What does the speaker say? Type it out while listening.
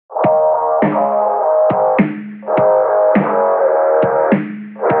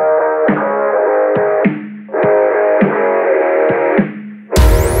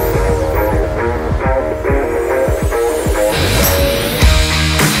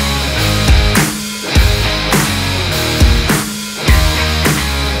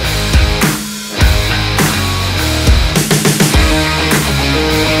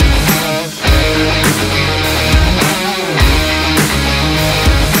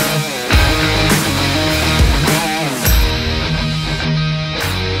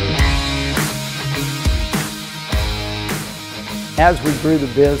As we grew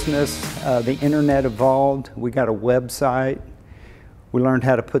the business, the internet evolved. We got a website. We learned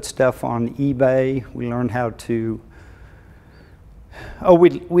how to put stuff on eBay. We learned how to,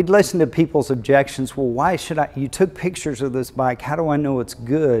 we'd listen to people's objections. Well, why should I, you took pictures of this bike, how do I know it's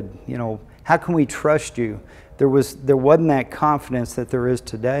good? You know, how can we trust you? There wasn't that confidence that there is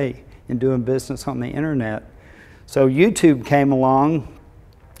today in doing business on the internet. So YouTube came along,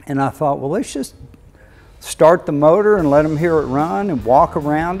 and I thought, well, let's just start the motor and let them hear it run and walk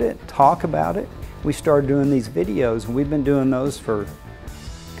around it, talk about it. We started doing these videos, and we've been doing those for,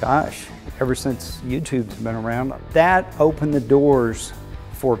 gosh, ever since YouTube's been around. That opened the doors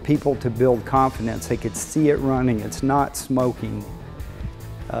for people to build confidence. They could see it running, it's not smoking.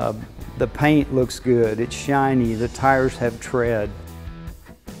 The paint looks good, it's shiny, the tires have tread.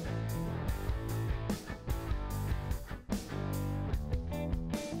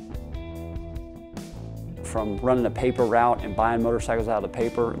 From running a paper route and buying motorcycles out of the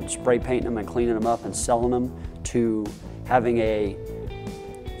paper and spray painting them and cleaning them up and selling them, to having a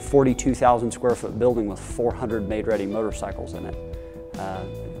 42,000 square foot building with 400 made-ready motorcycles in it.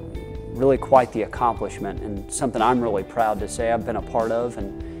 Really quite the accomplishment, and something I'm really proud to say I've been a part of,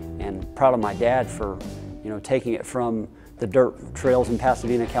 and proud of my dad for, you know, taking it from the dirt trails in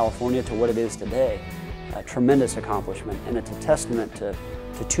Pasadena, California to what it is today. A tremendous accomplishment, and it's a testament to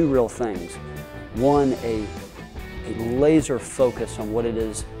two real things. One, a laser focus on what it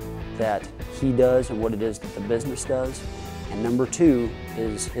is that he does and what it is that the business does. And number two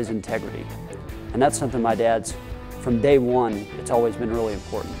is his integrity. And that's something my dad's, from day one, it's always been really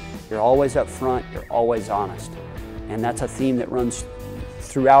important. You're always up front, you're always honest. And that's a theme that runs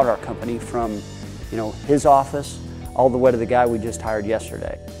throughout our company, from, you know, his office all the way to the guy we just hired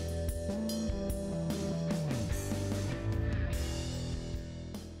yesterday.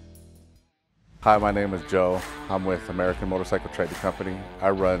 Hi, my name is Joe. I'm with American Motorcycle Trading Company.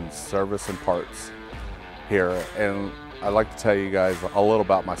 I run service and parts here, and I'd like to tell you guys a little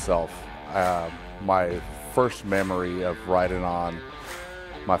about myself. My first memory of riding on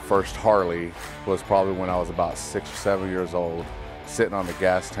my first Harley was probably when I was about 6 or 7 years old, sitting on the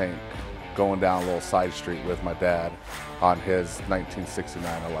gas tank, going down a little side street with my dad on his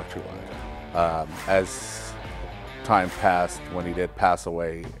 1969 electric line. As time passed, when he did pass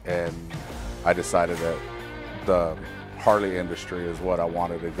away, and I decided that the Harley industry is what I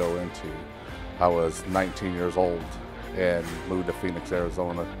wanted to go into. I was 19 years old and moved to Phoenix,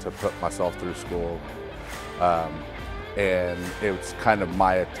 Arizona to put myself through school. And it was kind of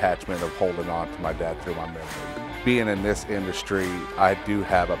my attachment of holding on to my dad through my memory. Being in this industry, I do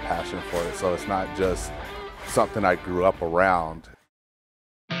have a passion for it, so it's not just something I grew up around.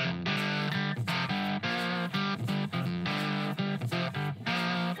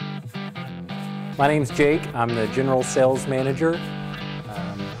 My name's Jake. I'm the General Sales Manager.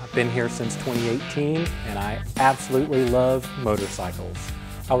 I've been here since 2018, and I absolutely love motorcycles.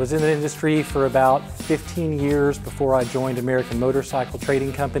 I was in the industry for about 15 years before I joined American Motorcycle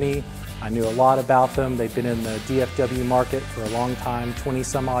Trading Company. I knew a lot about them. They've been in the DFW market for a long time, 20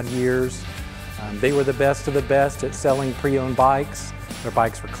 some odd years. They were the best of the best at selling pre-owned bikes. Their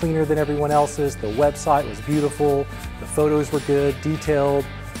bikes were cleaner than everyone else's. The website was beautiful. The photos were good, detailed.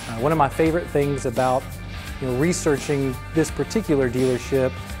 One of my favorite things about researching this particular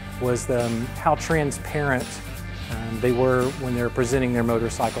dealership was how transparent they were when they were presenting their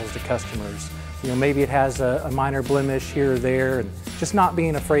motorcycles to customers. Maybe it has a minor blemish here or there, and just not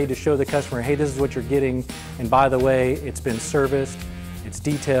being afraid to show the customer, hey, this is what you're getting, and by the way, it's been serviced, it's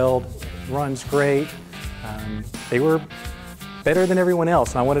detailed, runs great. They were better than everyone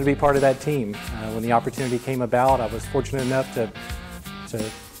else, and I wanted to be part of that team. When the opportunity came about, I was fortunate enough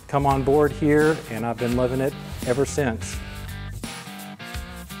to come on board here, and I've been loving it ever since.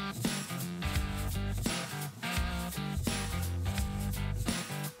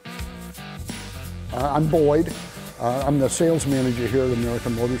 I'm Boyd. I'm the sales manager here at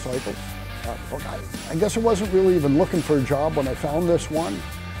American Motorcycle. I guess I wasn't really even looking for a job when I found this one,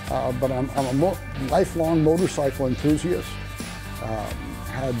 but I'm a lifelong motorcycle enthusiast.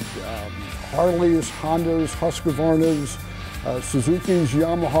 Had Harleys, Hondas, Husqvarnas, Suzuki's,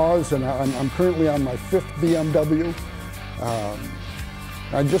 Yamahas, and I'm currently on my 5th BMW.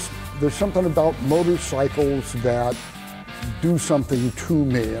 There's something about motorcycles that do something to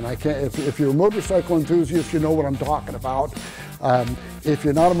me, and I can't. If you're a motorcycle enthusiast, you know what I'm talking about. If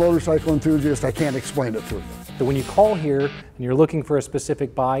you're not a motorcycle enthusiast, I can't explain it to you. So when you call here and you're looking for a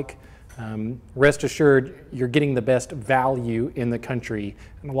specific bike, rest assured you're getting the best value in the country.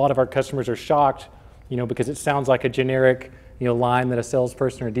 And a lot of our customers are shocked, because it sounds like a generic, line that a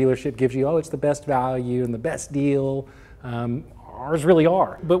salesperson or a dealership gives you. Oh, it's the best value and the best deal. ours really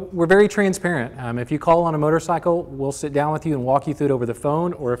are. But we're very transparent. If you call on a motorcycle, we'll sit down with you and walk you through it over the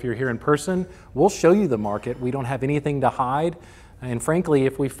phone, or if you're here in person, we'll show you the market. We don't have anything to hide. And frankly,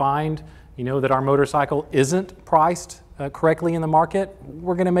 if we find that our motorcycle isn't priced correctly in the market,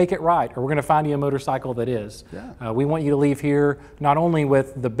 we're going to make it right, or we're going to find you a motorcycle that is. Yeah. We want you to leave here not only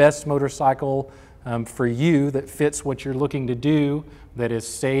with the best motorcycle for you that fits what you're looking to do, that is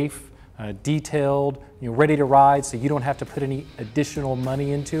safe, detailed, ready to ride, so you don't have to put any additional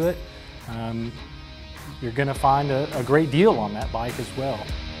money into it. You're going to find a great deal on that bike as well.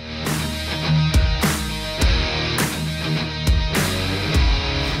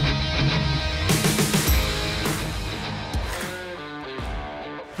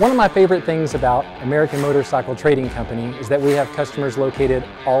 One of my favorite things about American Motorcycle Trading Company is that we have customers located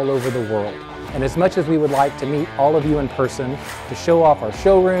all over the world. And as much as we would like to meet all of you in person, to show off our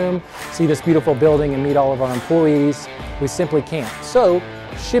showroom, see this beautiful building and meet all of our employees, we simply can't. So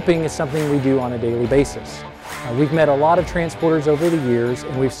shipping is something we do on a daily basis. We've met a lot of transporters over the years,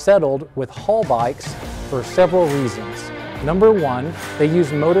 and we've settled with haul bikes for several reasons. Number one, they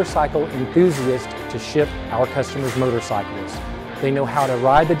use motorcycle enthusiasts to ship our customers' motorcycles. They know how to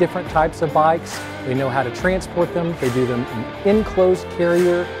ride the different types of bikes. They know how to transport them. They do them in enclosed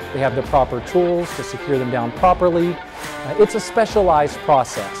carrier. They have the proper tools to secure them down properly. It's a specialized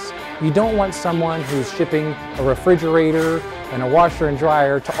process. You don't want someone who's shipping a refrigerator and a washer and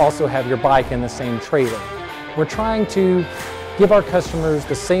dryer to also have your bike in the same trailer. We're trying to give our customers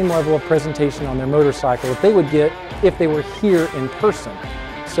the same level of presentation on their motorcycle that they would get if they were here in person,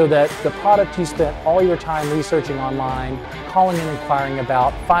 so that the product you spent all your time researching online, calling and inquiring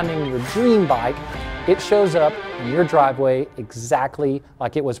about, finding your dream bike, it shows up in your driveway exactly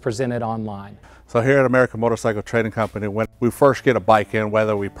like it was presented online. So here at American Motorcycle Trading Company, when we first get a bike in,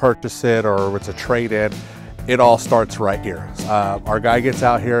 whether we purchase it or it's a trade-in, it all starts right here. Our guy gets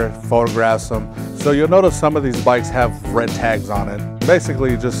out here, photographs them. So you'll notice some of these bikes have red tags on it.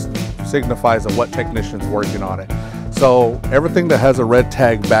 Basically, it just signifies of what technician's working on it. So everything that has a red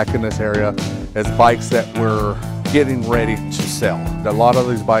tag back in this area is bikes that we're getting ready to sell. A lot of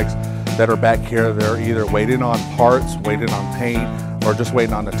these bikes that are back here, they're either waiting on parts, waiting on paint, or just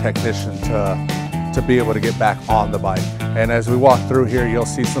waiting on the technician to be able to get back on the bike. And as we walk through here, you'll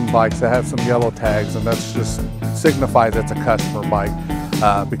see some bikes that have some yellow tags, and that's just signifies it's a customer bike.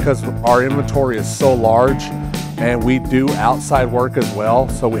 Because our inventory is so large, and we do outside work as well,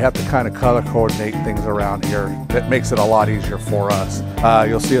 so we have to kind of color coordinate things around here. That makes it a lot easier for us.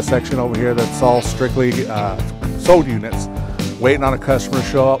 You'll see a section over here that's all strictly sold units, waiting on a customer to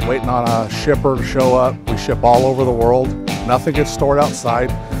show up, waiting on a shipper to show up. We ship all over the world. Nothing gets stored outside.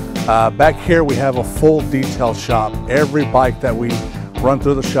 Back here we have a full detail shop. Every bike that we run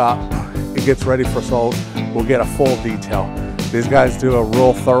through the shop, it gets ready for sold, we'll get a full detail. These guys do a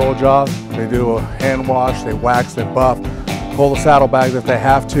real thorough job. They do a hand wash, they wax, they buff, pull the saddlebags if they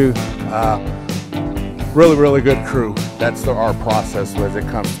have to. Really, really good crew. That's our process as it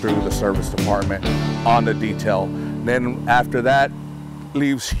comes through the service department on the detail. Then after that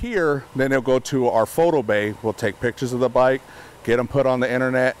leaves here, then they'll go to our photo bay. We'll take pictures of the bike, get them put on the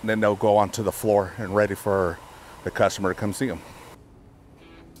internet, and then they'll go onto the floor and ready for the customer to come see them.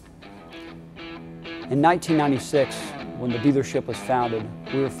 In 1996, when the dealership was founded,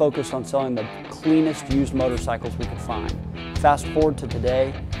 we were focused on selling the cleanest used motorcycles we could find. Fast forward to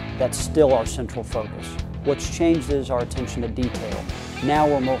today, that's still our central focus. What's changed is our attention to detail. Now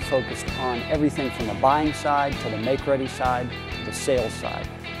we're more focused on everything from the buying side to the make-ready side to the sales side,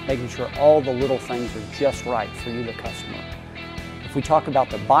 making sure all the little things are just right for you, the customer. If we talk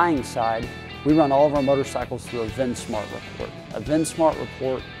about the buying side, we run all of our motorcycles through a VIN Smart report. A VIN Smart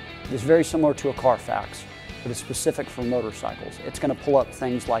report is very similar to a Carfax, but it's specific for motorcycles. It's going to pull up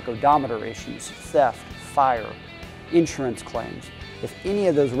things like odometer issues, theft, fire, insurance claims. If any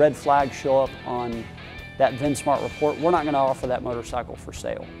of those red flags show up on that VIN Smart report, we're not going to offer that motorcycle for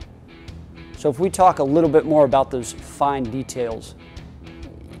sale. So if we talk a little bit more about those fine details,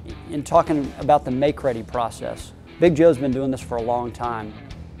 in talking about the make-ready process, Big Joe's been doing this for a long time.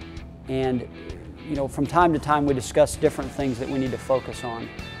 And from time to time we discuss different things that we need to focus on.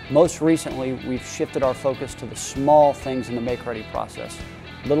 Most recently, we've shifted our focus to the small things in the make-ready process.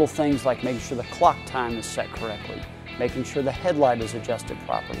 Little things like making sure the clock time is set correctly, making sure the headlight is adjusted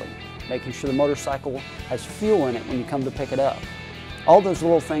properly, making sure the motorcycle has fuel in it when you come to pick it up. All those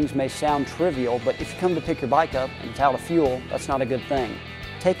little things may sound trivial, but if you come to pick your bike up and it's out of fuel, that's not a good thing.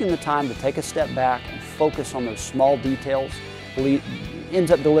 Taking the time to take a step back and focus on those small details ends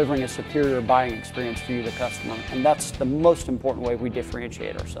up delivering a superior buying experience for you, the customer, and that's the most important way we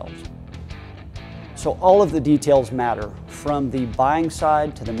differentiate ourselves. So all of the details matter, from the buying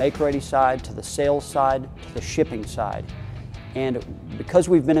side to the make-ready side to the sales side to the shipping side. And because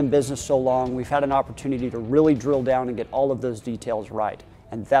we've been in business so long, we've had an opportunity to really drill down and get all of those details right.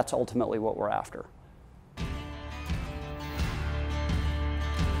 And that's ultimately what we're after.